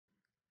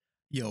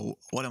Yo,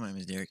 what up? My name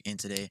is Derek, and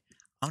today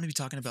I'm going to be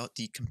talking about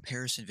the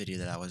comparison video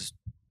that I was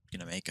going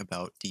to make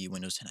about the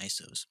Windows 10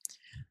 ISOs.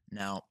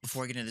 Now,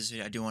 before I get into this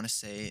video, I do want to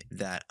say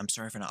that I'm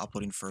sorry for not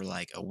uploading for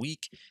like a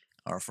week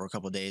or for a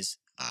couple of days.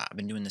 I've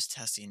been doing this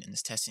testing, and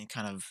this testing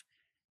kind of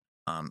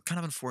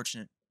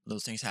unfortunate.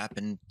 Those things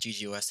happen.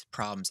 ggOS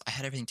problems. I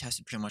had everything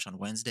tested pretty much on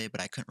Wednesday, but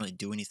I couldn't really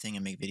do anything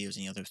and make videos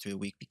any other through the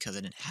week because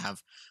I didn't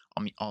have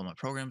all my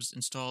programs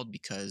installed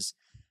because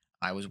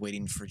I was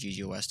waiting for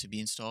ggOS to be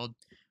installed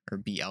or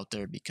be out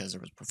there because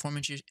there was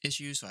performance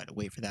issues, so I had to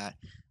wait for that.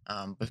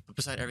 But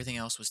beside everything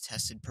else was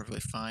tested perfectly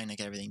fine. I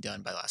got everything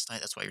done by last night.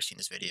 That's why you're seeing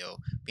this video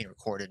being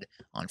recorded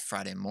on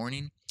Friday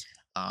morning.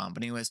 But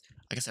anyways,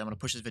 like I said, I'm gonna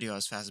push this video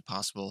as fast as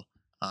possible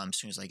as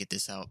soon as I get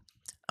this out.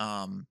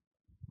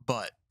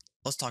 But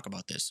let's talk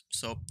about this.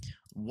 So,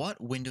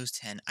 what Windows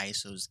 10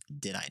 ISOs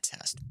did I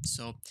test?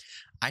 So,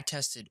 I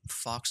tested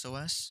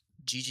FoxOS,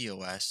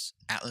 ggOS,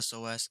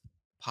 AtlasOS,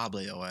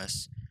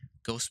 PableOS,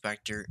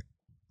 Spectre,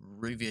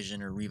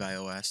 Revision or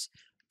ReviOS,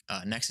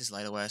 Nexus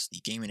LiteOS, the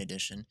Gaming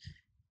Edition,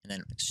 and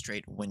then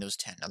straight Windows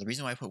 10. Now, the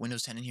reason why I put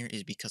Windows 10 in here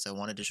is because I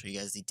wanted to show you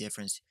guys the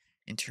difference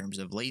in terms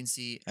of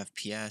latency,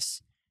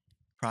 FPS,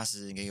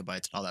 processing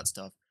gigabytes, all that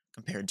stuff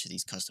compared to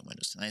these custom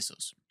Windows 10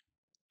 ISOs.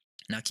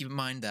 Now, keep in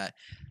mind that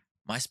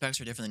my specs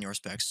are different than your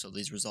specs, so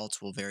these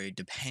results will vary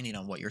depending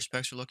on what your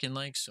specs are looking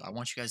like. So I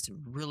want you guys to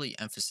really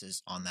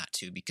emphasis on that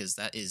too, because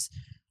that is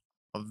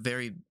a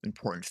very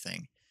important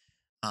thing.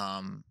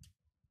 Um,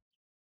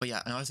 but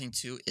yeah, another thing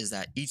too is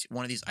that each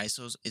one of these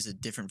ISOs is a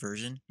different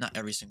version. Not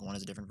every single one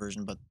is a different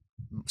version, but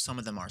some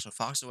of them are. So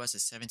FoxOS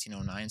is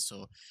 1709.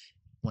 So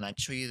when I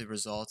show you the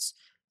results,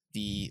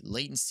 the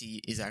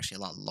latency is actually a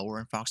lot lower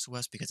in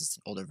FoxOS because it's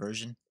an older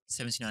version.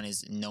 1709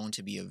 is known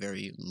to be a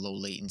very low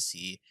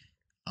latency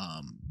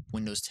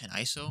Windows 10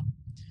 ISO,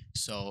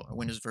 so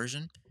Windows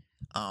version.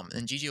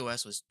 And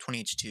ggOS was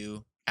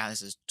 20H2,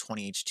 Atlas is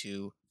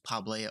 20H2,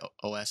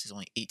 PableOS is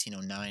only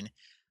 1809.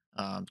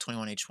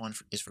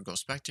 21H1 is for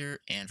Spectre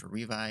and for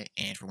Revi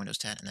and for Windows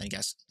 10, and then I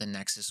guess the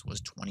Nexus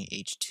was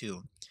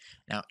 20H2.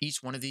 Now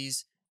each one of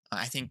these,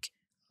 I think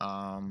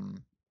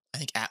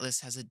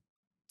Atlas has a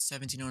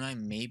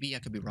 1709. Maybe I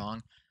could be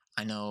wrong.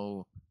 I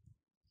know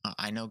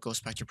I know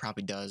Spectre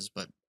probably does,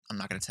 but I'm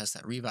not going to test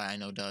that. Revi I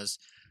know does.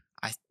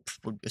 I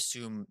would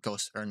assume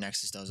Ghost or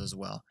Nexus does as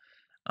well.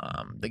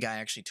 The guy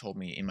actually told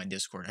me in my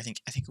Discord. I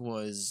think it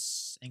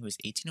was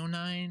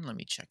 1809. Let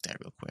me check that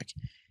real quick.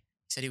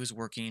 He said he was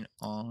working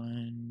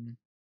on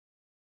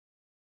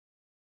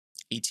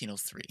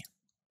 1803.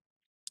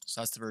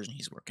 So that's the version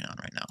he's working on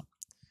right now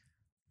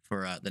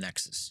for the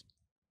Nexus.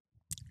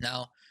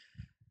 Now,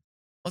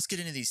 let's get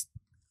into these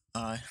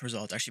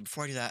results. Actually,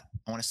 before I do that,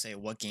 I want to say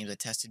what games I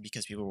tested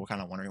because people were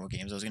kind of wondering what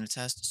games I was going to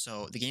test.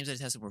 So the games I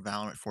tested were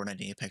Valorant, Fortnite,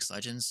 and Apex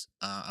Legends.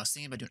 I was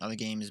thinking about doing other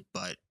games,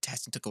 but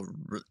testing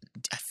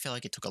I feel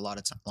like it took a lot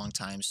of long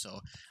time.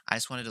 So I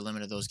just wanted to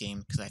limit those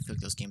games because I feel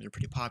like those games are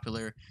pretty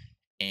popular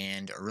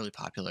and are really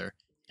popular.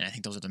 And I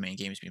think those are the main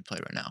games being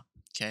played right now.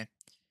 Okay.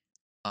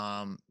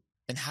 Um,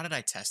 then how did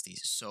I test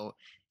these? So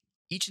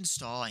each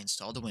install, I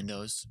installed the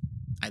Windows.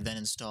 I then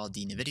installed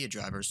the NVIDIA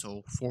driver,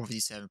 so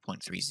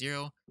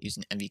 457.30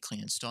 using NV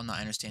clean install. Now I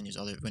understand there's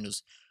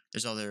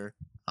other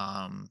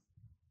um,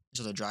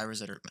 there's other drivers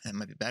that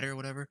might be better or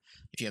whatever.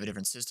 If you have a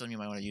different system, you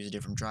might want to use a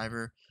different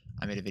driver.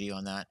 I made a video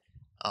on that.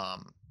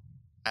 Um,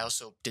 I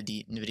also did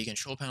the NVIDIA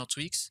control panel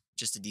tweaks,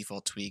 just the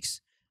default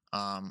tweaks.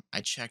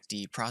 I checked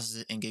the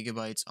processor in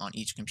gigabytes on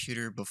each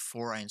computer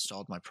before I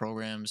installed my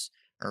programs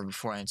or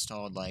before I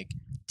installed like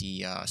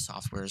the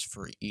softwares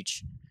for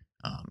each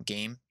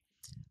game.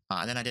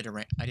 Then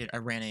I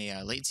ran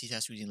a latency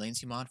test using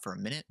latency mod for a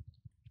minute,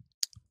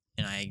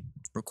 and I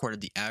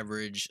recorded the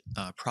average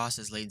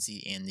process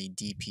latency and the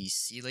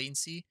DPC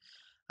latency.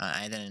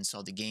 I then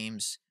installed the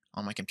games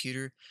on my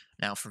computer.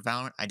 Now for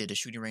Valorant, I did a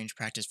shooting range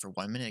practice for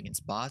 1 minute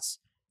against bots.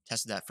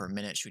 Tested that for a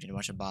minute, shooting a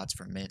bunch of bots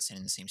for a minute, staying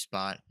in the same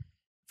spot.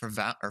 For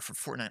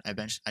Fortnite,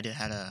 I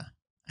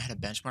had a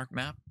benchmark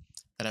map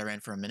that I ran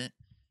for a minute.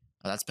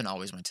 That's been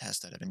always my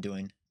test that I've been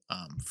doing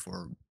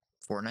for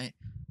Fortnite,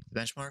 the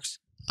benchmarks.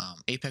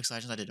 Apex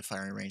Legends, I did a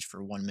firing range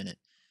for 1 minute.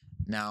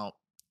 Now,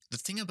 the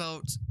thing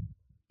about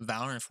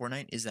Valorant and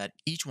Fortnite is that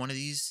each one of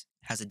these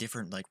has a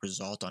different like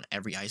result on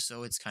every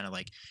ISO. It's kind of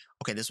like,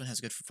 okay, this one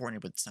has good for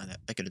Fortnite, but it's not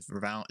that good for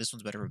Valorant. This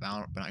one's better for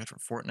Valorant, but not good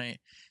for Fortnite.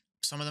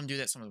 Some of them do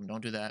that, some of them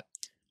don't do that.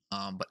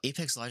 But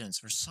Apex Legends,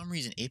 for some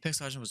reason,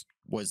 Apex Legends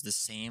was the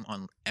same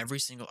on every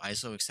single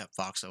ISO except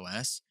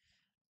FoxOS,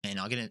 and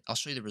I'll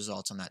show you the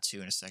results on that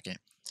too in a second.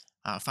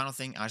 Final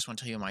thing, I just want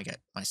to tell you my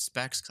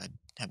specs because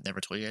I have never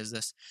told you guys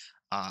this.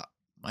 Uh,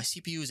 my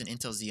CPU is an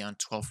Intel Xeon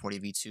 1240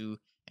 V2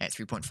 at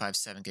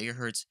 3.57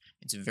 gigahertz.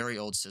 It's a very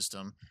old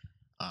system,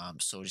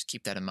 so just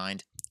keep that in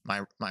mind.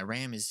 My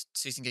RAM is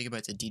 16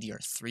 gigabytes of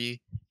DDR3,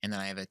 and then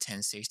I have a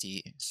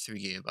 1060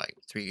 3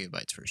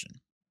 gigabytes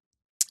version.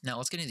 Now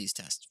let's get into these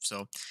tests.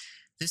 So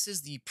this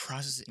is the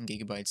process in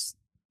gigabytes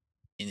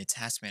in the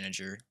task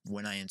manager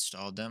when I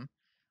installed them.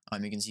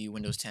 You can see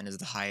Windows 10 is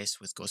the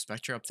highest with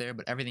Spectre up there,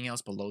 but everything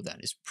else below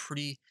that is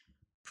pretty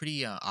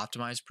pretty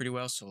optimized pretty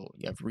well. So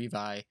you have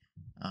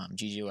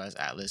ggOS,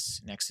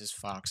 Atlas, Nexus,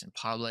 Fox, and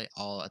Pable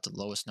all at the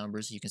lowest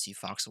numbers. You can see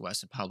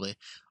FoxOS and Pable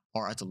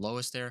are at the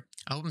lowest there.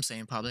 I hope I'm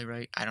saying Pable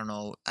right. I don't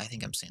know. I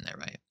think I'm saying that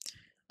right.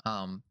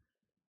 Um,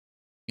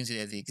 you can see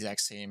they have the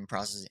exact same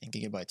processors and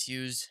gigabytes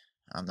used.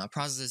 Now,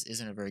 processes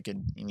isn't a very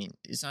good, I mean,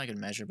 it's not a good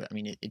measure, but I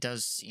mean, it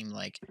does seem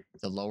like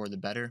the lower the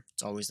better.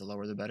 It's always the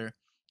lower the better.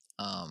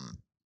 Um,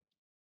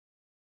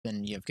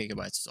 then you have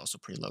gigabytes is also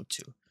pretty low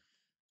too.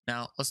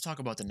 Now, let's talk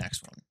about the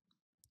next one.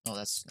 Oh,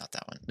 that's not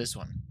that one. This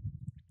one.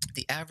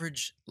 The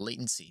average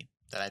latency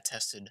that I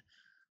tested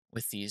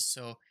with these.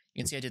 So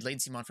you can see I did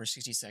latency mod for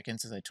 60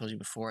 seconds, as I told you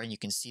before, and you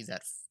can see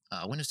that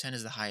Windows 10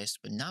 is the highest,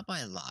 but not by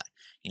a lot.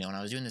 You know, when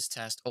I was doing this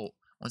test, oh,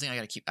 one thing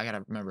I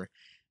gotta remember,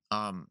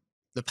 um,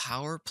 the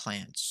power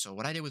plans. So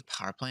what I did with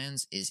power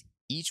plans is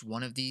each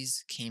one of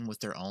these came with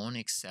their own,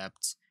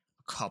 except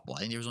a couple. I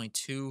think there was only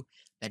two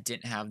that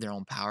didn't have their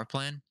own power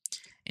plan,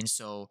 and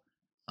so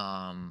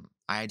I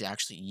had to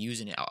actually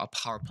use a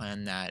power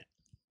plan that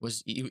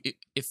was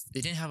if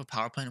they didn't have a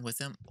power plan with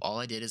them, all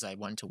I did is I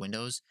went to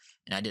Windows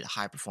and I did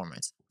high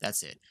performance.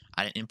 That's it.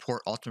 I didn't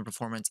import ultimate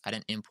performance. I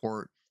didn't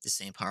import the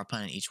same power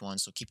plan in each one.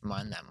 So keep in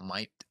mind that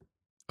might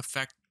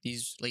affect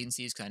these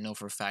latencies, because I know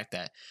for a fact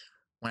that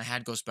when I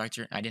had Go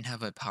Spectre, I didn't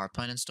have a power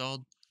plan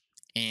installed,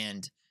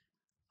 and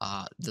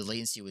the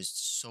latency was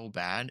so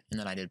bad. And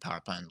then I did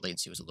power plan,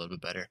 latency was a little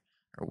bit better,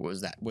 or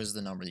was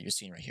the number that you're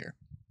seeing right here.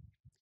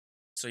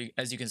 So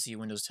as you can see,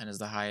 Windows 10 is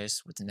the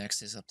highest with the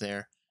Nexus up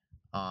there.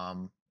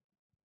 Um,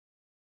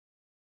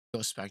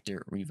 Go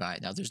Spectre,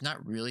 Revi. Now, there's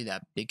not really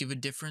that big of a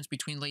difference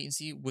between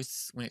latency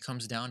when it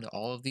comes down to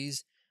all of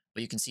these,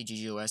 but you can see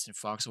ggOS and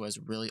FoxOS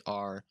really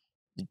are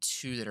the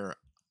two that are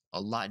a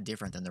lot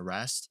different than the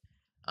rest.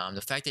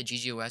 The fact that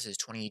ggOS is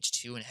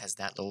 20H2 and has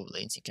that low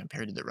latency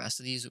compared to the rest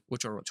of these,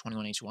 which are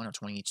 21H1 or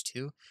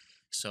 20H2,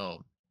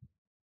 so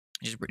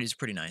it's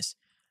pretty nice.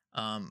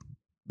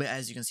 But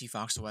as you can see,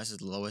 FoxOS is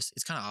the lowest.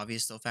 It's kind of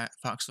obvious though.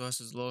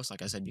 FoxOS is the lowest,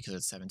 like I said, because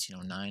it's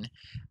 1709.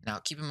 Now,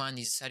 keep in mind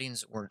these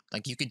settings were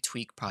like you could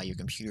tweak probably your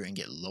computer and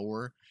get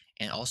lower,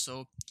 and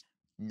also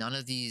none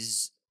of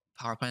these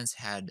power plants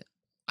had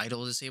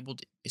idle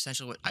disabled.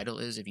 Essentially, what idle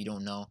is, if you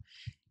don't know,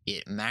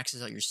 it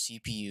maxes out your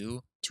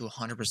CPU to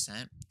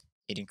 100%.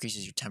 It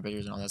increases your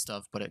temperatures and all that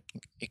stuff, but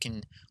it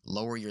can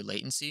lower your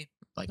latency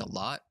like a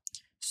lot.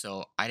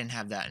 So I didn't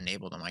have that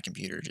enabled on my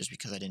computer just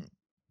because I didn't.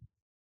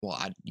 Well,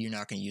 you're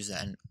not going to use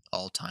that in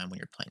all time when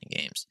you're playing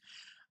games.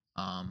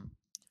 Um,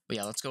 but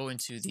yeah, let's go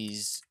into the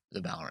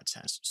Valorant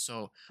test.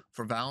 So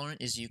for Valorant,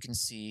 as you can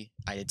see,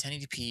 I did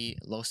 1080p,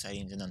 low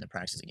settings, and then the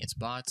practice against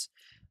bots.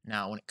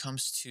 Now, when it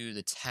comes to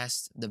the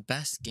test, the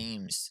best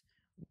games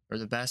or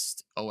the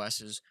best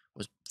OSs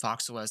was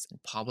FoxOS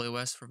and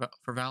PableOS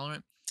for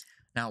Valorant.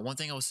 Now, one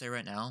thing I will say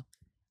right now,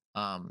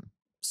 um,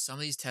 some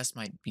of these tests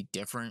might be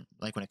different,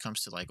 like when it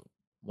comes to like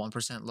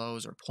 1%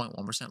 lows or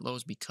 0.1%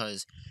 lows,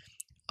 because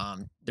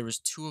there was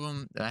two of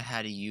them that I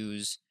had to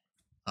use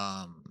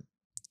MSI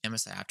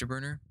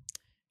Afterburner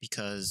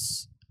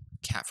because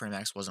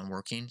CatFrameX wasn't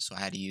working, so I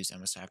had to use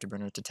MSI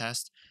Afterburner to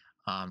test.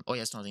 Oh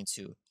yeah, it's another thing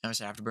too.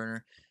 MSI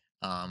Afterburner.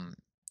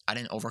 I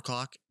didn't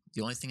overclock.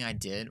 The only thing I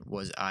did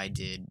was I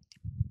did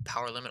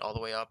power limit all the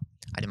way up.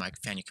 I did my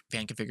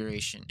fan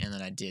configuration, and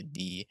then I did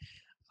the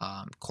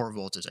core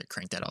voltage. I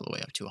cranked that all the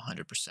way up to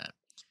 100%.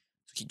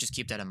 So just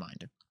keep that in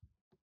mind.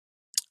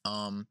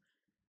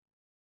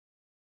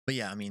 But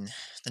yeah, I mean,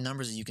 the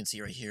numbers that you can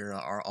see right here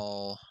are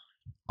all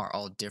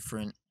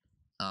different.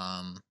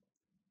 Um,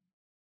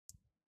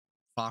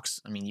 Fox,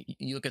 I mean,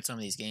 you look at some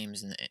of these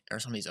games and or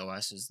some of these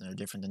OSs, and they're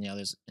different than the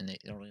others, and they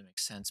don't really make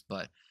sense.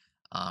 But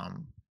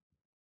um,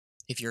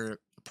 if you're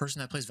a person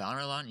that plays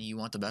Valorant a lot and you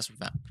want the best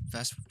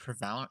for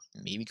Valorant,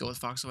 maybe go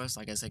with FoxOS.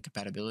 Like I said,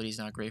 compatibility is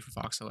not great for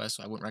FoxOS,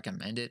 so I wouldn't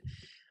recommend it.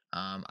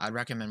 I'd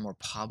recommend more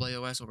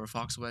PableOS over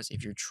FoxOS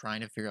if you're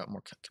trying to figure out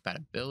more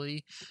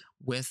compatibility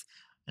with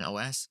an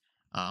OS.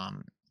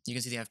 You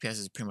can see the FPS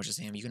is pretty much the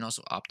same. You can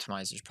also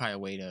optimize. There's probably a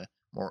way to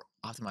more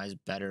optimize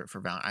better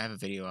for Valorant. I have a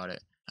video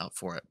out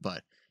for it,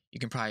 but you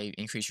can probably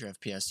increase your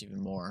FPS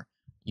even more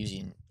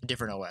using a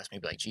different OS,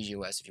 maybe like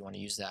ggOS if you want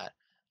to use that.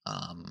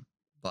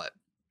 But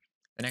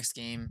the next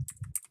game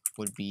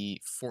would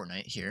be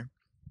Fortnite here.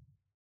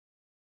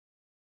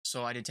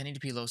 So I did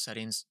 1080p low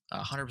settings,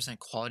 100%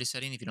 quality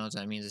setting. If you know what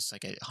that means, it's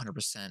like a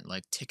 100%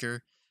 like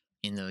ticker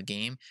in the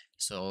game.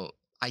 So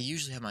I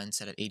usually have mine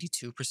set at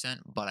 82%,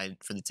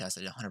 but for the test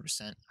I did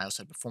 100%. I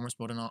also had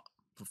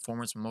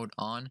performance mode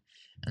on,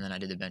 and then I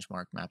did the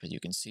benchmark map, as you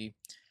can see.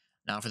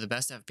 Now for the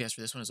best FPS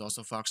for this one is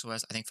also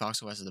FoxOS. I think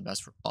FoxOS is the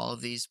best for all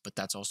of these, but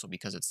that's also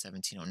because it's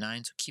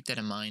 1709. So keep that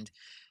in mind.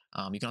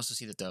 You can also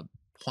see that the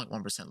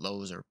 0.1%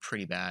 lows are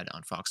pretty bad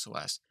on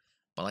FoxOS.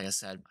 But like I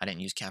said, I didn't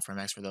use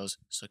CatFrameX for those,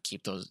 so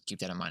keep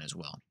that in mind as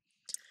well.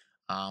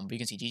 But you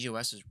can see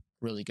ggOS is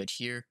really good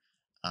here.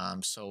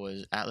 So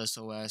is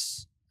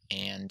AtlasOS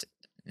and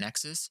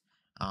Nexus.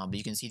 But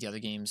you can see the other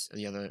games,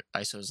 the other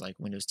ISOs like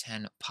Windows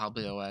 10,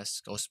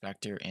 PableOS, Go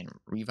Spectre, and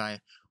Revi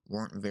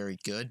weren't very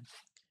good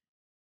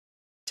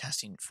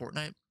testing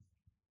Fortnite.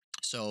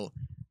 So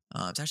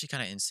It's actually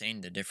kind of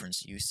insane the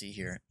difference you see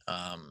here.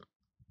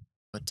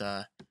 But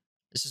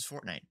this is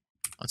Fortnite.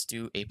 Let's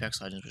do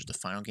Apex Legends, which is the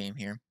final game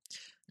here.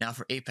 Now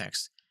for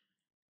Apex,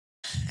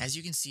 as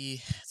you can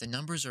see, the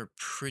numbers are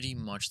pretty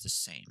much the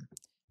same.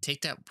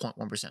 Take that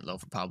 0.1% low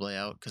for Pablo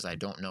out because I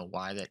don't know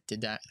why that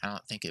did that. I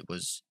don't think it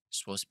was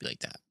supposed to be like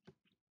that.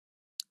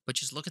 But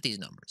just look at these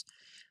numbers.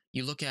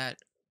 You look at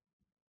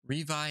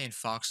Revi and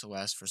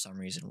FoxOS for some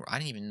reason. Where I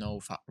didn't even know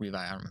Revi.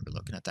 I don't remember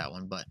looking at that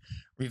one, but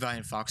Revi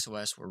and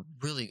FoxOS were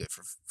really good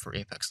for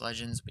Apex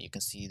Legends. But you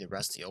can see the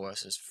rest of the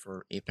OSs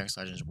for Apex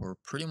Legends were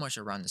pretty much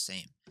around the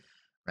same,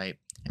 right?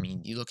 I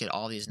mean, you look at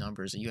all these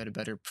numbers. You had a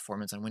better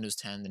performance on Windows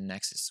 10 than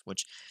Nexus,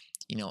 which,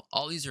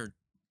 all these are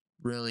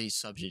really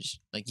subject.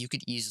 Like you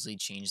could easily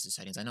change the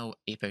settings. I know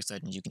Apex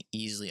Legends, you can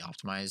easily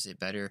optimize it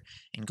better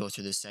and go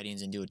through the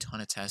settings and do a ton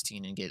of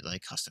testing and get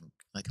like custom,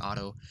 like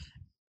auto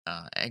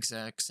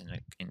execs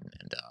and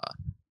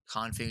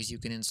configs you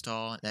can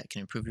install that can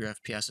improve your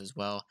FPS as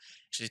well.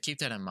 So just keep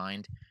that in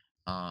mind.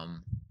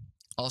 Um,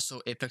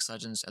 Also, Apex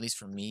Legends, at least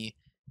for me,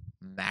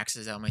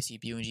 maxes out my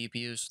CPU and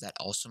GPU, so that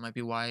also might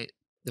be why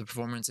the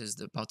performance is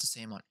about the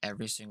same on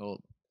every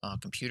single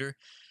computer.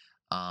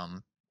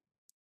 Um,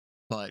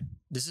 but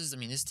I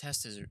mean, this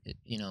test is,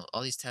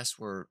 all these tests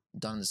were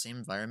done in the same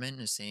environment,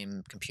 in the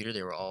same computer.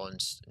 They were all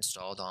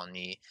installed on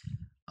the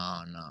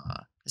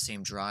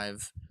same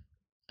drive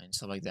and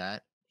stuff like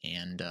that.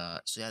 And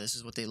so yeah, this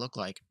is what they look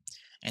like,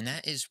 and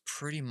that is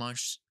pretty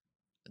much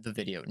the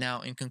video.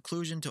 Now, in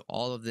conclusion to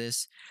all of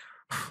this,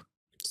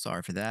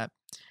 sorry for that.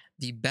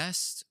 The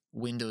best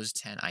Windows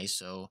 10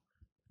 ISO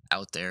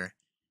out there,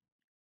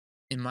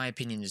 in my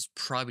opinion, is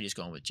probably just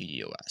going with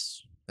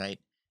ggOS, right?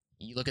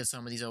 You look at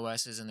some of these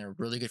OSs and they're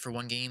really good for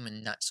one game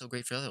and not so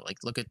great for the other.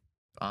 Like look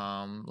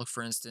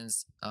for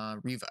instance,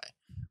 Revi,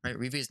 right?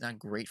 Revi is not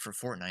great for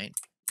Fortnite,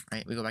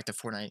 right? We go back to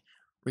Fortnite.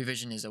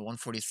 Revision is a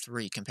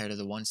 143 compared to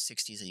the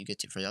 160s that you get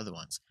to for the other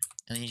ones.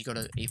 And then you go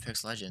to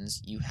Apex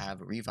Legends, you have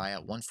Revi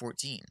at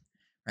 114,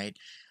 right?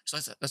 So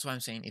that's why I'm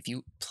saying if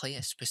you play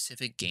a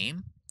specific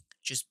game,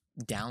 just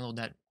download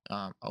the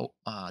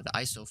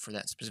ISO for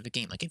that specific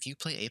game. Like if you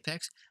play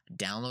Apex,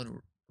 download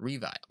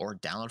Revi or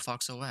download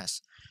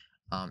FoxOS.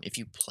 If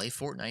you play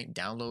Fortnite,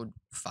 download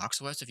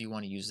FoxOS if you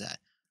want to use that,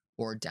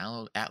 or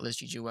download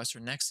Atlas, ggOS, or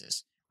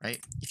Nexus. Right?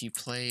 If you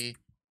play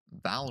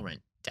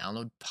Valorant,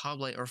 download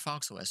PableOS or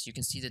FoxOS. You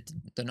can see that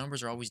the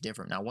numbers are always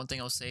different. Now, one thing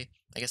I'll say,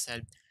 like I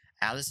said,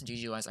 Atlas and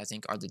ggOS I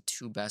think are the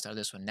two best out of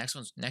this one.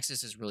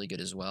 Nexus is really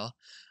good as well.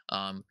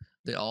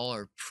 They all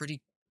are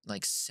pretty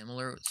like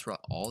similar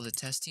throughout all the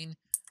testing.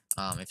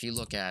 If you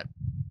look at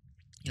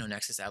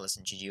Nexus, Atlas,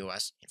 and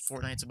ggOS,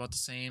 Fortnite's about the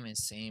same, and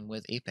same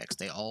with Apex.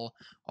 They all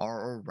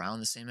are around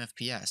the same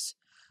FPS.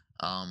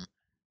 Um,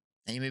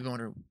 and you may be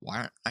wondering why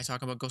aren't I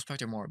talking about Ghost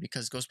Spectre more?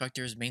 Because Ghost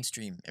Spectre is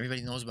mainstream.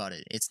 Everybody knows about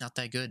it. It's not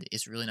that good.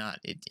 It's really not.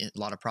 A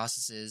lot of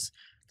processes.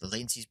 The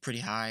latency is pretty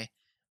high.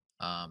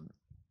 Um,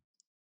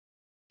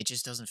 it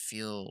just doesn't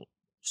feel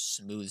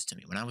smooth to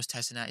me. When I was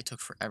testing that, it took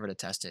forever to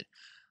test it.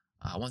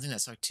 One thing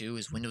that sucked too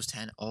is Windows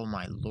 10. Oh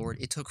my lord,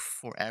 it took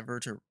forever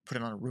to put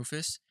it on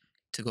Rufus,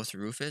 to go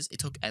through Rufus. It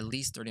took at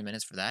least 30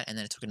 minutes for that, and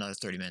then it took another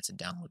 30 minutes to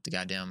download the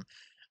goddamn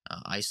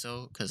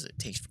ISO because it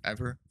takes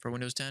forever for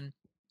Windows 10.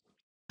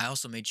 I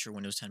also made sure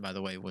Windows 10, by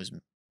the way, was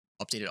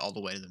updated all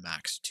the way to the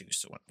max too.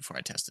 So before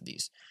I tested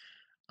these,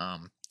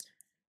 um,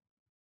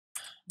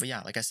 but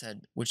yeah, like I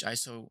said, which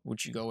ISO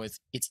would you go with?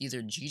 It's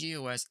either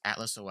ggOS,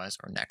 AtlasOS,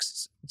 or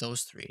Nexus.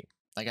 Those three.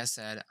 Like I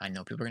said, I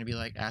know people are gonna be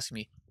like asking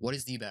me, what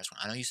is the best one?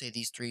 I know you say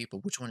these three,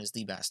 but which one is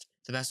the best?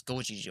 The best, go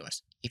with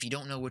ggOS. If you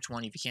don't know which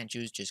one, if you can't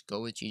choose, just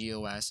go with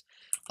ggOS.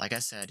 Like I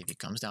said, if it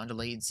comes down to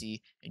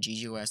latency,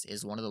 ggOS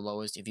is one of the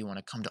lowest if you want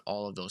to come to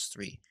all of those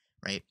three,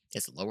 right?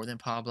 It's lower than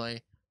Pablo,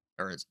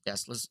 or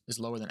it's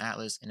lower than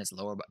Atlas, and it's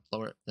lower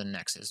than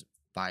Nexus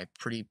by a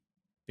pretty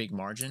big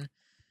margin.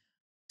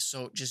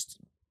 So just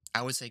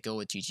I would say go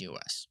with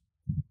ggOS.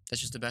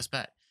 That's just the best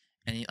bet.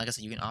 And like I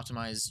said, you can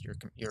optimize your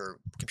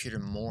computer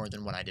more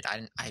than what I did.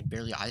 I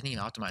didn't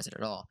even optimize it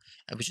at all.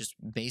 It was just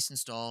base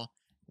install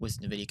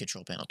with NVIDIA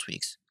control panel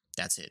tweaks.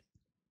 That's it.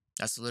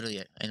 That's literally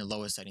it in the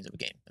lowest settings of a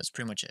game. That's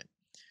pretty much it.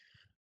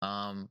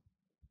 Um,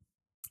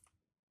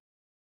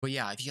 but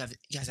yeah, if you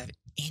guys have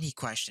any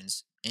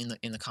questions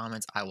in the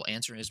comments, I will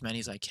answer as many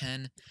as I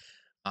can.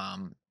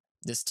 Um,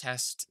 this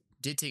test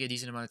did take a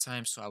decent amount of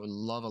time, so I would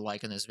love a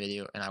like on this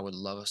video, and I would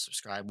love a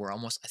subscribe.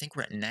 I think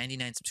we're at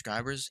 99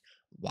 subscribers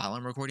while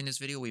I'm recording this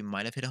video. We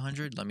might have hit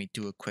 100. Let me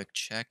do a quick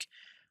check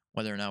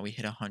whether or not we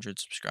hit 100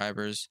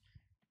 subscribers.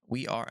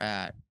 We are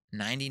at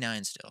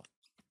 99 still.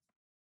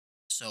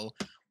 So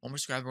one more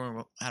subscriber,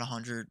 we're at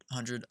 100.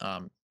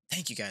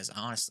 Thank you guys.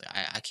 Honestly,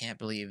 I can't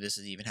believe this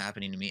is even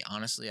happening to me.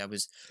 Honestly,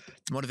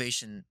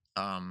 motivation.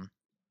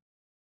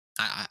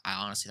 I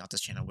honestly thought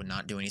this channel would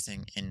not do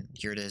anything, and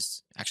here it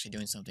is, actually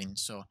doing something.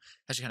 So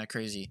that's kind of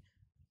crazy.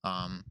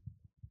 Um,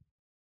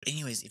 but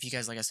anyways, if you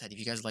guys, like I said, if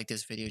you guys like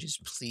this video,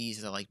 just please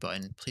hit the like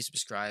button. Please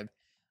subscribe.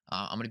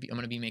 I'm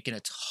gonna be making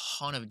a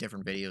ton of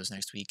different videos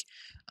next week.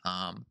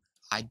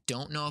 I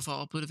don't know if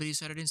I'll upload a video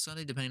Saturday and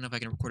Sunday, depending on if I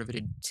can record a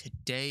video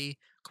today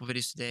couple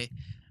videos today.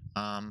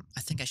 I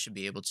think I should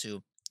be able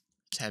to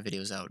have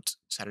videos out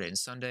Saturday and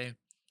Sunday.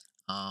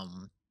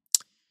 Um,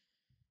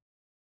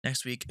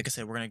 Next week, like I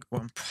said,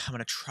 I'm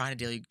gonna try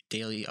to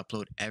daily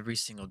upload every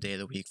single day of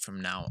the week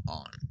from now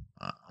on.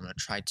 I'm gonna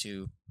try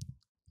to.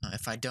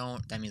 If I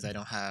don't, that means I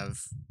don't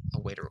have a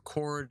way to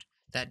record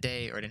that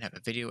day, or I didn't have a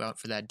video out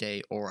for that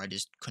day, or I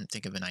just couldn't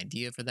think of an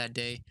idea for that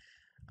day.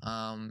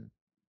 But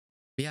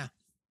yeah,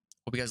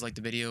 hope you guys liked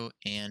the video,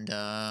 and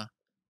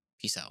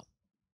peace out.